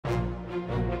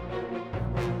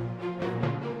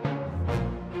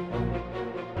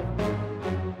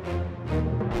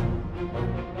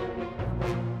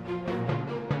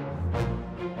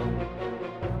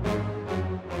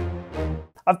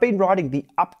I've been riding the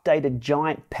updated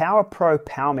giant PowerPro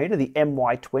Power Meter, the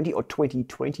MY20 or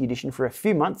 2020 edition, for a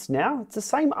few months now. It's the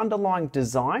same underlying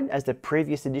design as the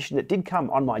previous edition that did come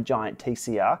on my giant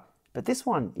TCR, but this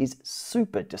one is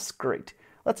super discreet.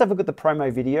 Let's have a look at the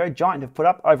promo video Giant have put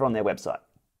up over on their website.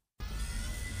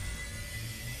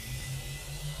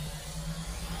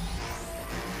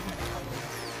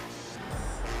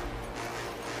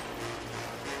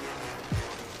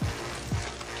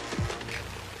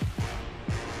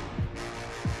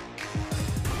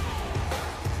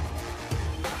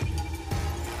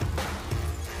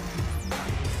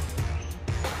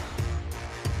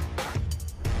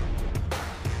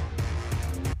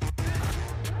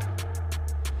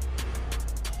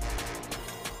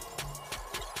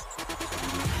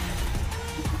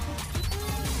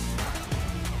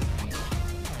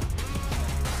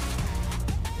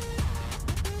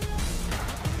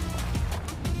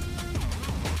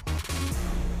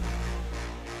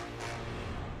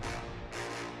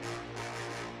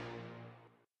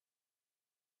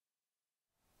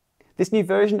 This new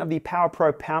version of the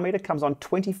PowerPro Power Meter comes on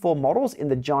 24 models in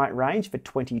the Giant range for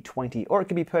 2020, or it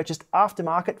can be purchased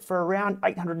aftermarket for around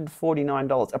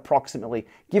 $849 approximately,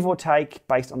 give or take,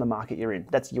 based on the market you're in.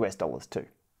 That's US dollars too.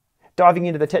 Diving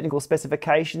into the technical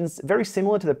specifications, very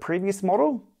similar to the previous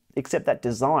model, except that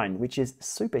design, which is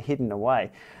super hidden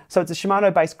away. So it's a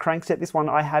Shimano based crankset. This one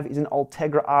I have is an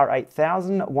Ultegra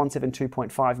R8000,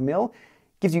 172.5mm.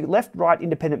 Gives you left-right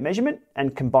independent measurement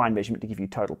and combined measurement to give you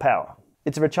total power.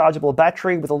 It's a rechargeable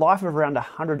battery with a life of around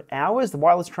 100 hours, the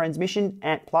wireless transmission,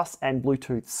 ANT Plus and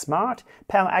Bluetooth Smart.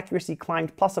 Power accuracy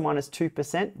claimed plus or minus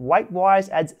 2%. Weight-wise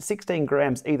adds 16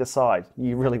 grams either side.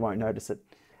 You really won't notice it.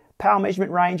 Power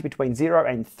measurement range between 0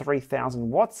 and 3000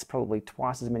 watts, probably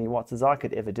twice as many watts as I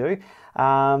could ever do.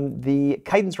 The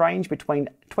cadence range between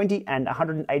 20 and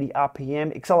 180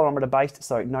 RPM, accelerometer based,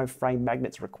 so no frame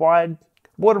magnets required.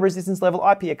 Water resistance level,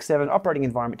 IPX7, operating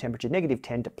environment temperature,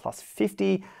 -10 to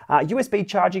 +50. USB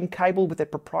charging cable with a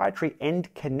proprietary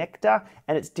end connector,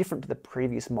 and it's different to the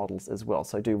previous models as well.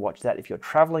 So do watch that. If you're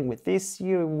traveling with this,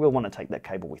 you will want to take that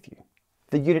cable with you.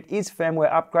 The unit is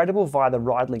firmware upgradable via the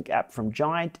RideLink app from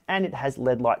Giant, and it has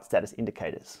LED light status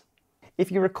indicators.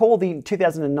 If you recall the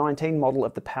 2019 model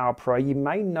of the PowerPro, you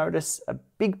may notice a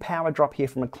big power drop here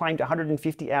from a claimed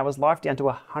 150 hours life down to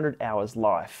 100 hours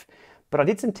life. But I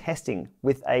did some testing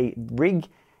with a rig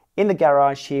in the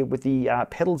garage here with the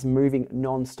pedals moving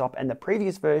non-stop, and the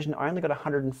previous version I only got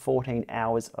 114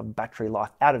 hours of battery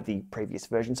life out of the previous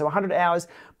version. So 100 hours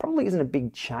probably isn't a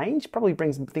big change, probably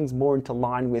brings things more into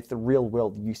line with the real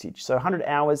world usage. So 100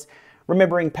 hours,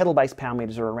 remembering pedal-based power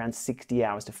meters are around 60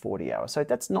 hours to 40 hours, so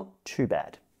that's not too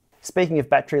bad. Speaking of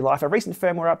battery life, a recent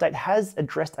firmware update has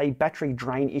addressed a battery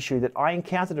drain issue that I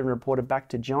encountered and reported back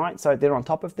to Giant, so they're on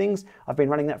top of things. I've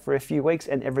been running that for a few weeks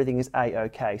and everything is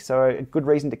a-okay, so a good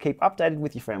reason to keep updated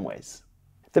with your firmwares.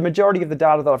 The majority of the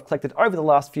data that I've collected over the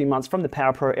last few months from the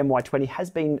PowerPro MY20 has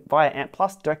been via ANT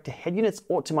Plus direct to head units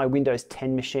or to my Windows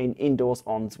 10 machine indoors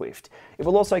on Zwift. It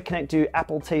will also connect to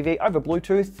Apple TV over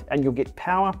Bluetooth, and you'll get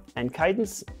power and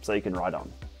cadence so you can ride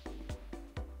on.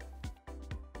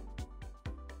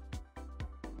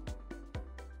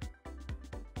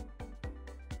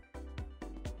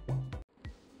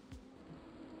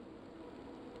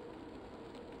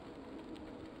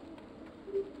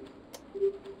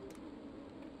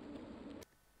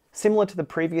 Similar to the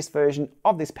previous version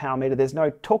of this power meter, there's no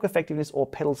torque effectiveness or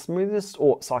pedal smoothness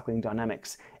or cycling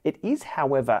dynamics. It is,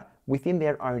 however, within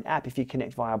their own app if you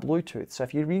connect via Bluetooth. So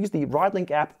if you use the RideLink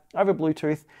app over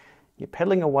Bluetooth, you're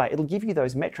pedaling away, it'll give you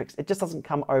those metrics. It just doesn't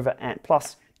come over ANT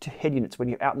Plus to head units when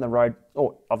you're out on the road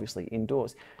or obviously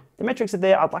indoors. The metrics are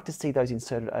there. I'd like to see those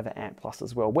inserted over ANT Plus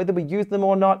as well. Whether we use them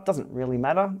or not doesn't really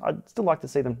matter. I'd still like to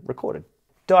see them recorded.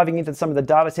 Diving into some of the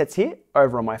data sets here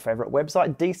over on my favorite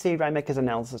website, DC Rainmaker's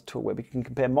analysis tool, where we can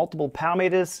compare multiple power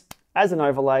meters as an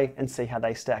overlay and see how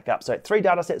they stack up. So 3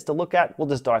 data sets to look at. We'll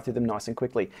just dive through them nice and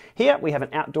quickly. Here we have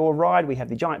an outdoor ride. We have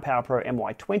the Giant PowerPro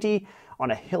MY20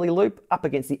 on a hilly loop up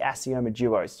against the Accelerometer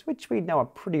Duos, which we know are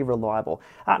pretty reliable.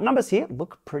 Numbers here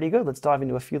look pretty good. Let's dive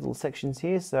into a few little sections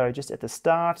here. So just at the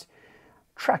start,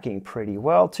 tracking pretty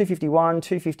well. 251,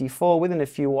 254, within a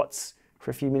few watts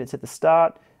for a few minutes at the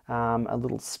start. A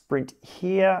little sprint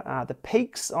here. The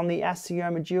peaks on the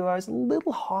Accelerometer Duos a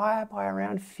little higher by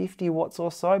around 50 watts or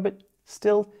so, but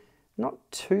still not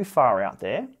too far out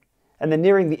there. And then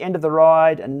nearing the end of the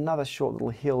ride, another short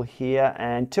little hill here,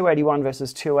 and 281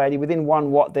 versus 280 within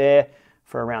 1 watt there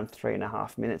for around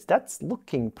 3.5 minutes. That's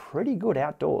looking pretty good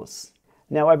outdoors.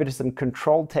 Now over to some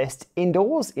controlled tests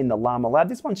indoors in the Llama Lab.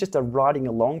 This one's just a riding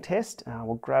along test.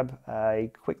 We'll grab a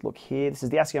quick look here. This is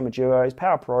the Accelerometer Duos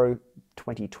PowerPro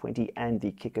 2020 and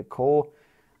the kicker core.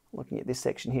 Looking at this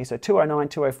section here, so 209,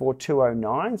 204,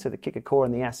 209, so the kicker core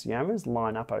and the Accelerometers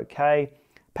line up okay.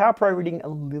 PowerPro reading a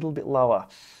little bit lower.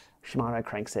 Shimano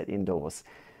Crankset indoors.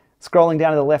 Scrolling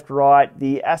down to the left, right,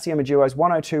 the Accelerometer Duos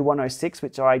 102, 106,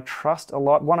 which I trust a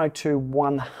lot, 102,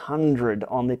 100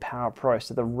 on the PowerPro,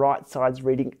 so the right side's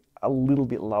reading a little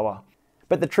bit lower.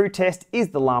 But the true test is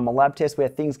the Lama lab test where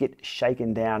things get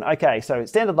shaken down. Okay, so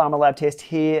standard Lama lab test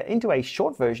here into a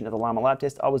short version of the Lama lab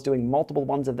test. I was doing multiple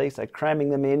ones of these, so cramming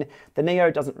them in. The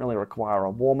Neo doesn't really require a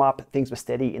warm-up. Things were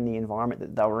steady in the environment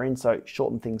that they were in, so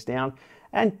shorten things down.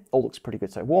 And all looks pretty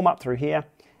good. So warm up through here,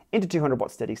 into 200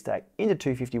 watt steady state, into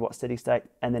 250 watt steady state,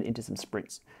 and then into some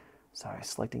sprints. So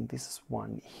selecting this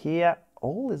one here,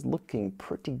 all is looking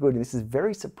pretty good. This is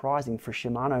very surprising for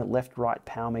Shimano left-right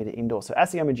power meter indoor. So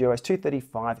Accelerometer Duos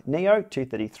 235, Neo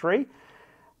 233,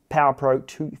 PowerPro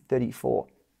 234.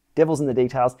 Devil's in the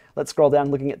details. Let's scroll down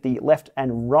looking at the left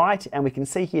and right, and we can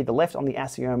see here the left on the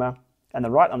Accelerometer and the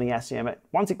right on the Accelerometer,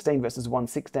 116 versus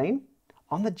 116.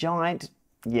 On the Giant,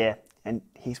 yeah, and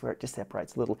here's where it just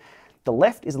separates a little. The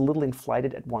left is a little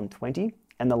inflated at 120,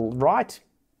 and the right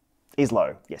is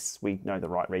low. Yes, we know the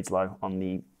right reads low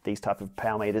on these type of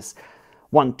power meters.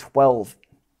 112.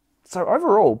 So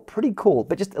overall, pretty cool,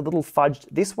 but just a little fudged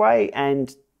this way,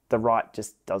 and the right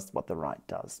just does what the right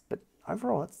does. But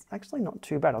overall, it's actually not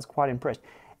too bad. I was quite impressed.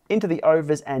 Into the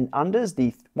overs and unders,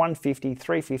 the 150,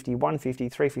 350, 150,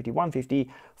 350, 150,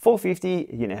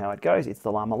 450, you know how it goes. It's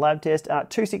the Lama lab test.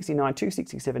 269,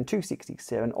 267,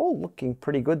 267, all looking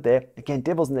pretty good there. Again,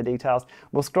 devil's in the details.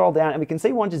 We'll scroll down and we can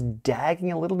see one just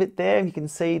dagging a little bit there. You can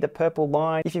see the purple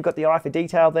line if you've got the eye for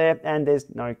detail there, and there's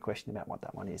no question about what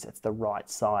that one is. It's the right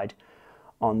side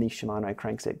on the Shimano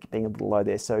Crankset being a little low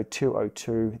there. So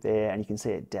 202 there, and you can see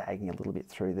it dagging a little bit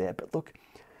through there. But look,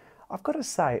 I've got to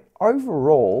say,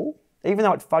 overall, even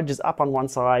though it fudges up on one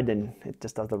side and it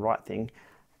just does the right thing,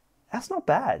 that's not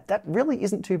bad. That really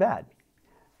isn't too bad.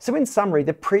 So in summary,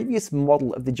 the previous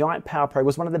model of the Giant PowerPro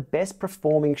was one of the best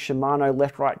performing Shimano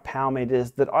left-right power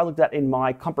meters that I looked at in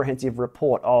my comprehensive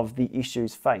report of the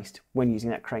issues faced when using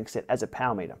that crankset as a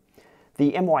power meter.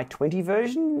 The MY20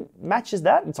 version matches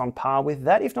that. It's on par with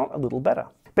that, if not a little better.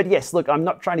 But yes, look, I'm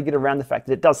not trying to get around the fact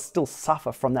that it does still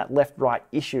suffer from that left-right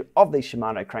issue of these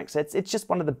Shimano cranksets. It's just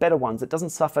one of the better ones that doesn't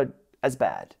suffer as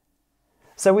bad.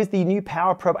 So is the new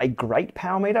PowerPro a great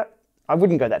power meter? I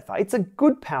wouldn't go that far. It's a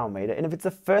good power meter, and if it's the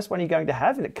first one you're going to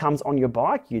have and it comes on your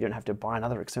bike, you don't have to buy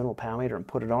another external power meter and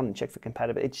put it on and check for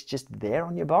compatibility. It's just there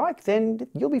on your bike, then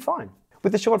you'll be fine.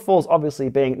 With the shortfalls obviously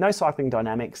being no cycling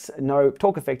dynamics, no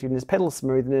torque effectiveness, pedal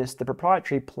smoothness, the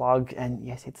proprietary plug, and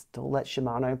yes, it's still that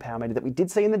Shimano power meter that we did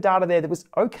see in the data there that was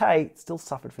okay, it still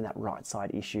suffered from that right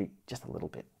side issue just a little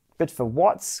bit. But for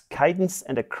watts, cadence,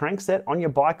 and a crankset on your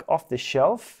bike off the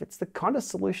shelf, it's the kind of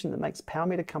solution that makes power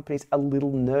meter companies a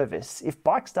little nervous. If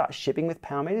bikes start shipping with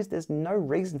power meters, there's no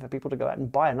reason for people to go out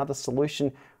and buy another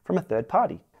solution from a third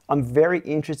party. I'm very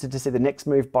interested to see the next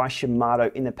move by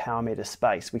Shimano in the power meter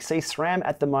space. We see SRAM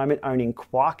at the moment owning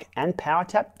Quark and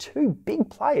PowerTap, two big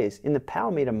players in the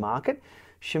power meter market.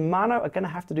 Shimano are going to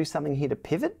have to do something here to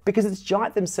pivot because it's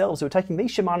Giant themselves who are taking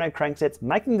these Shimano cranksets,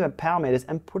 making them power meters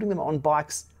and putting them on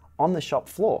bikes on the shop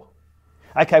floor.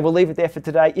 Okay, we'll leave it there for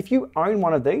today. If you own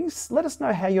one of these, let us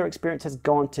know how your experience has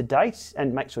gone to date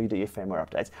and make sure you do your firmware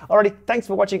updates. Alrighty, thanks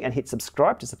for watching and hit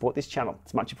subscribe to support this channel.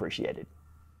 It's much appreciated.